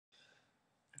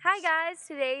Hi guys,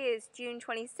 today is June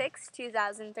 26,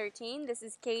 2013. This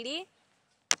is Katie,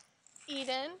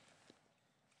 Eden,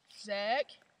 Zach,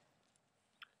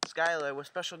 Skylar with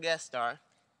special guest star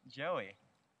Joey.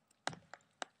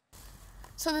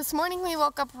 So this morning we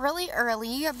woke up really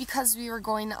early because we were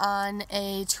going on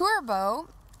a tour boat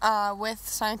with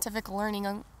scientific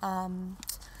learning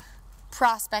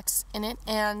prospects in it,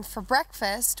 and for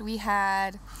breakfast we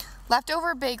had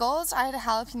leftover bagels. I had a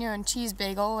jalapeno and cheese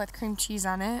bagel with cream cheese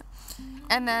on it,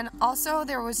 and then also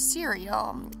there was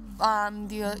cereal,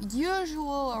 the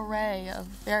usual array of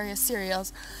various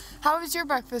cereals. How was your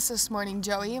breakfast this morning,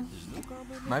 Joey?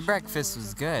 My breakfast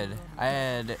was good. I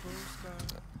had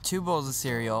 2 bowls of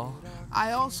cereal.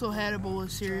 I also had a bowl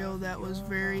of cereal that was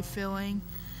very filling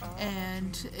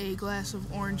and a glass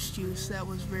of orange juice that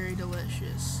was very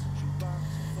delicious.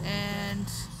 And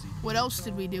what else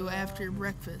did we do after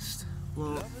breakfast?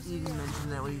 Well, you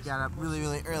mentioned that we got up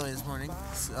really early this morning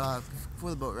for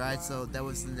the boat ride, so that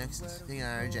was the next thing on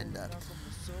our agenda.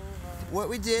 What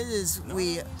we did is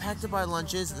we packed up our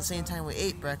lunches at the same time we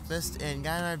ate breakfast and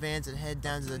got in our vans and head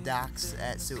down to the docks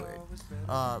at Seward.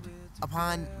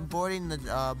 Upon boarding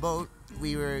the boat,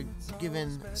 we were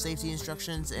given safety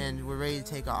instructions and were ready to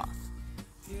take off.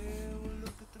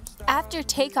 After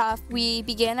takeoff, we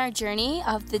began our journey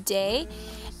of the day,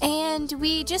 and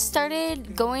we just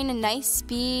started going a nice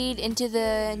speed into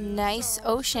the nice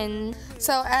ocean.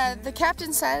 So the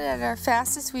captain said at our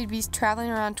fastest we'd be traveling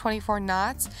around 24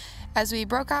 knots. As we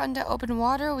broke out into open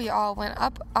water, we all went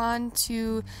up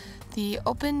onto the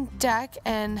open deck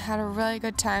and had a really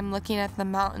good time looking at the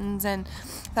mountains and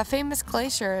the famous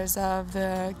glaciers of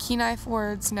the Kenai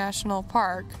Fords National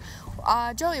Park.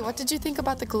 Joey, what did you think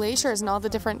about the glaciers and all the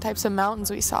different types of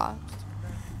mountains we saw?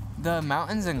 The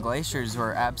mountains and glaciers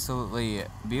were absolutely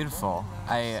beautiful.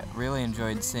 I really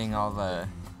enjoyed seeing all the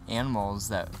animals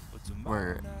that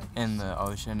were in the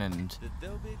ocean, and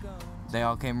they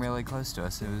all came really close to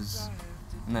us.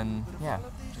 And then, yeah.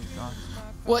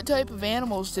 What type of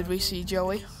animals did we see,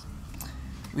 Joey?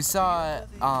 We saw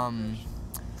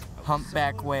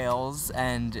humpback whales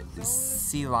and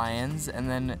sea lions, and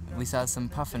then we saw some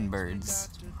puffin birds.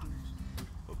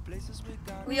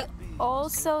 We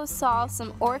also saw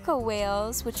some orca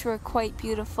whales, which were quite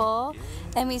beautiful,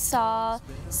 and we saw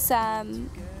some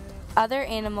other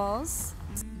animals.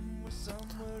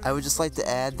 I would just like to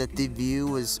add that the view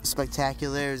was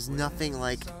spectacular. It was nothing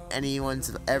like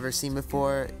anyone's ever seen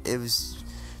before. It was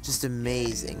just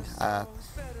amazing.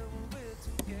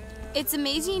 It's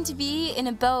amazing to be in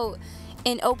a boat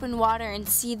in open water and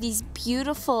see these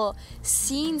beautiful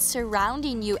scenes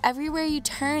surrounding you. Everywhere you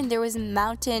turn, there was a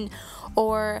mountain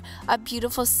or a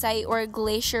beautiful sight or a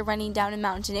glacier running down a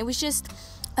mountain. It was just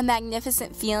a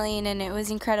magnificent feeling, and it was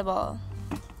incredible.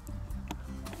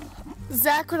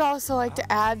 Zach would also like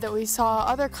to add that we saw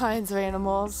other kinds of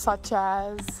animals, such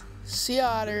as Sea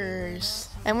otters.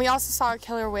 and we also saw a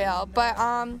killer whale. But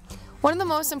one of the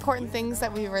most important things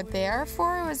that we were there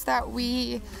for was that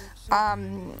we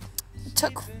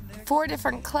took 4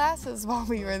 different classes while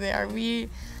we were there. We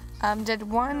did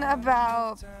one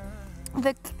about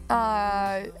the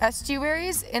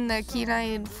estuaries in the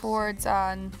Kenai Fords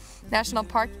National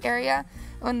Park area.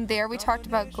 And there we talked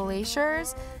about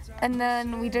glaciers. And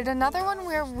then we did another one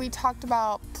where we talked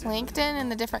about plankton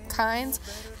and the different kinds.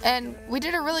 And we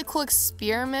did a really cool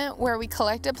experiment where we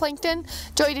collected plankton.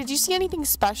 Joey, did you see anything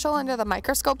special under the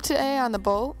microscope today on the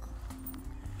boat?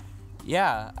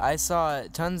 Yeah, I saw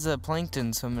tons of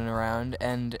plankton swimming around,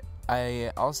 and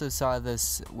I also saw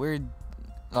this weird,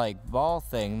 ball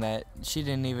thing that she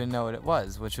didn't even know what it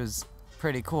was, which was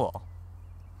pretty cool.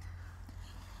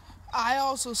 I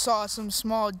also saw some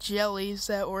small jellies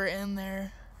that were in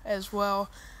there as well.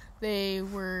 They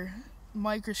were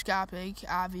microscopic,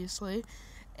 obviously,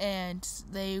 and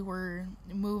they were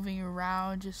moving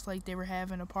around just like they were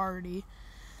having a party.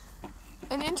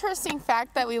 An interesting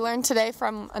fact that we learned today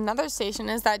from another station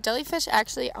is that jellyfish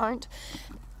actually aren't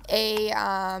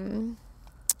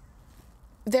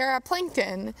they're a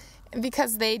plankton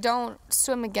because they don't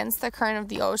swim against the current of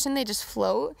the ocean, they just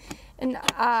float. And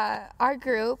our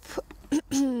group,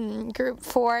 Group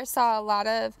 4, saw a lot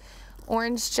of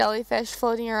orange jellyfish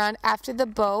floating around after the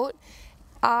boat.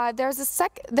 There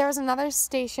was another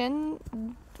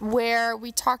station where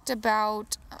we talked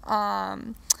about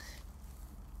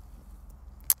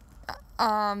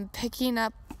picking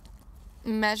up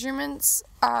measurements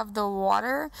of the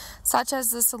water, such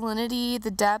as the salinity, the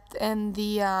depth, and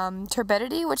the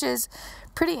turbidity, which is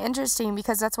pretty interesting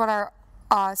because that's what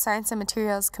our Science and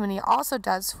Materials Committee also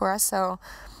does for us, so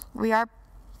we are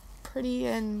pretty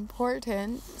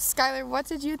important. Skylar, what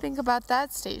did you think about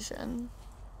that station?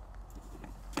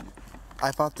 I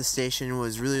thought the station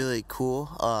was really, really cool.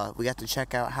 We got to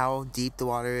check out how deep the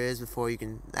water is before you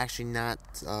can actually not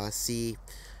see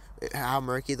how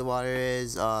murky the water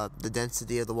is, the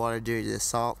density of the water due to the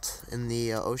salt in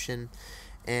the ocean,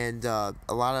 and it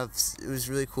was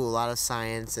really cool, a lot of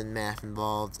science and math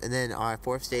involved. And then our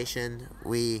fourth station,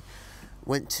 we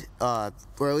went, or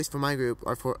at least for my group,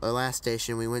 our last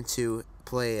station, we went to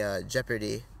play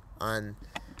Jeopardy on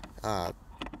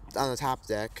the top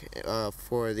deck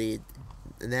for the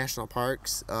national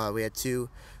parks. We had 2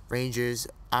 rangers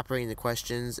operating the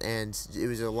questions, and it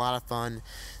was a lot of fun.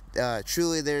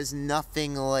 Truly, there's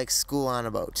nothing like school on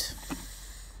a boat.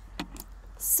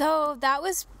 So that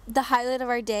was the highlight of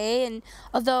our day, and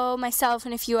although myself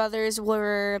and a few others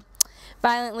were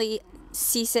violently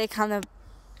seasick on the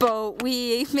boat,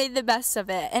 we made the best of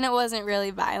it, and it wasn't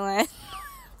really violent.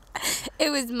 It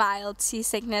was mild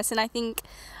seasickness, and I think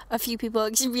a few people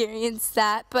experienced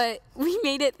that, but we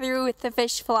made it through with the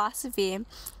fish philosophy.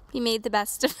 We made the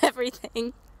best of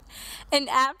everything. And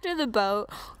after the boat,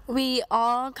 we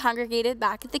all congregated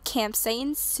back at the campsite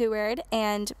in Seward,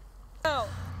 and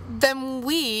then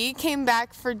we came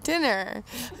back for dinner.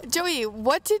 Joey,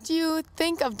 what did you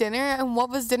think of dinner, and what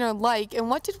was dinner like, and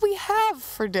what did we have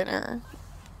for dinner?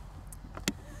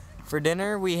 For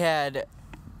dinner, we had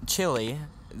chili.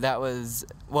 There was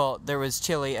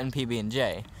chili and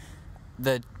PB&J.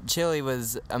 The chili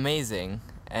was amazing,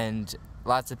 and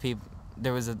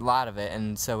there was a lot of it,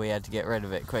 and so we had to get rid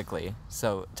of it quickly.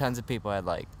 So tons of people had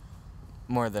like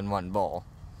more than one bowl.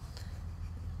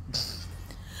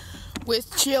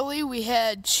 With chili, we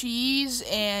had cheese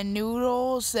and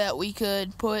noodles that we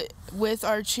could put with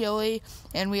our chili,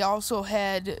 and we also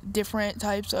had different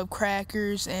types of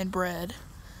crackers and bread.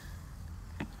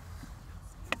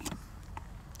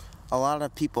 A lot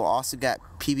of people also got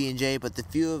PB&J, but the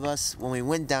few of us, when we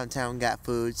went downtown, got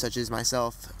food, such as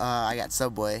myself. I got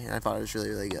Subway, and I thought it was really,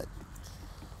 really good.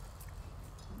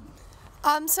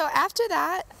 So after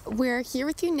that, we're here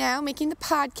with you now making the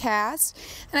podcast,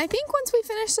 and I think once we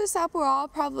finish this up, we'll all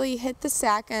probably hit the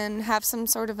sack and have some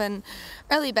sort of an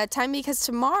early bedtime, because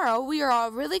tomorrow we are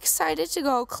all really excited to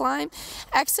go climb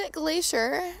Exit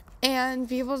Glacier and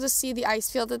be able to see the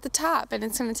ice field at the top, and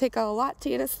it's going to take a lot to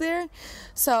get us there.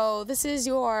 So this is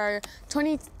your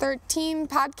 2013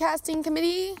 podcasting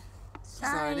committee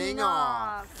Signing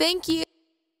off. Thank you.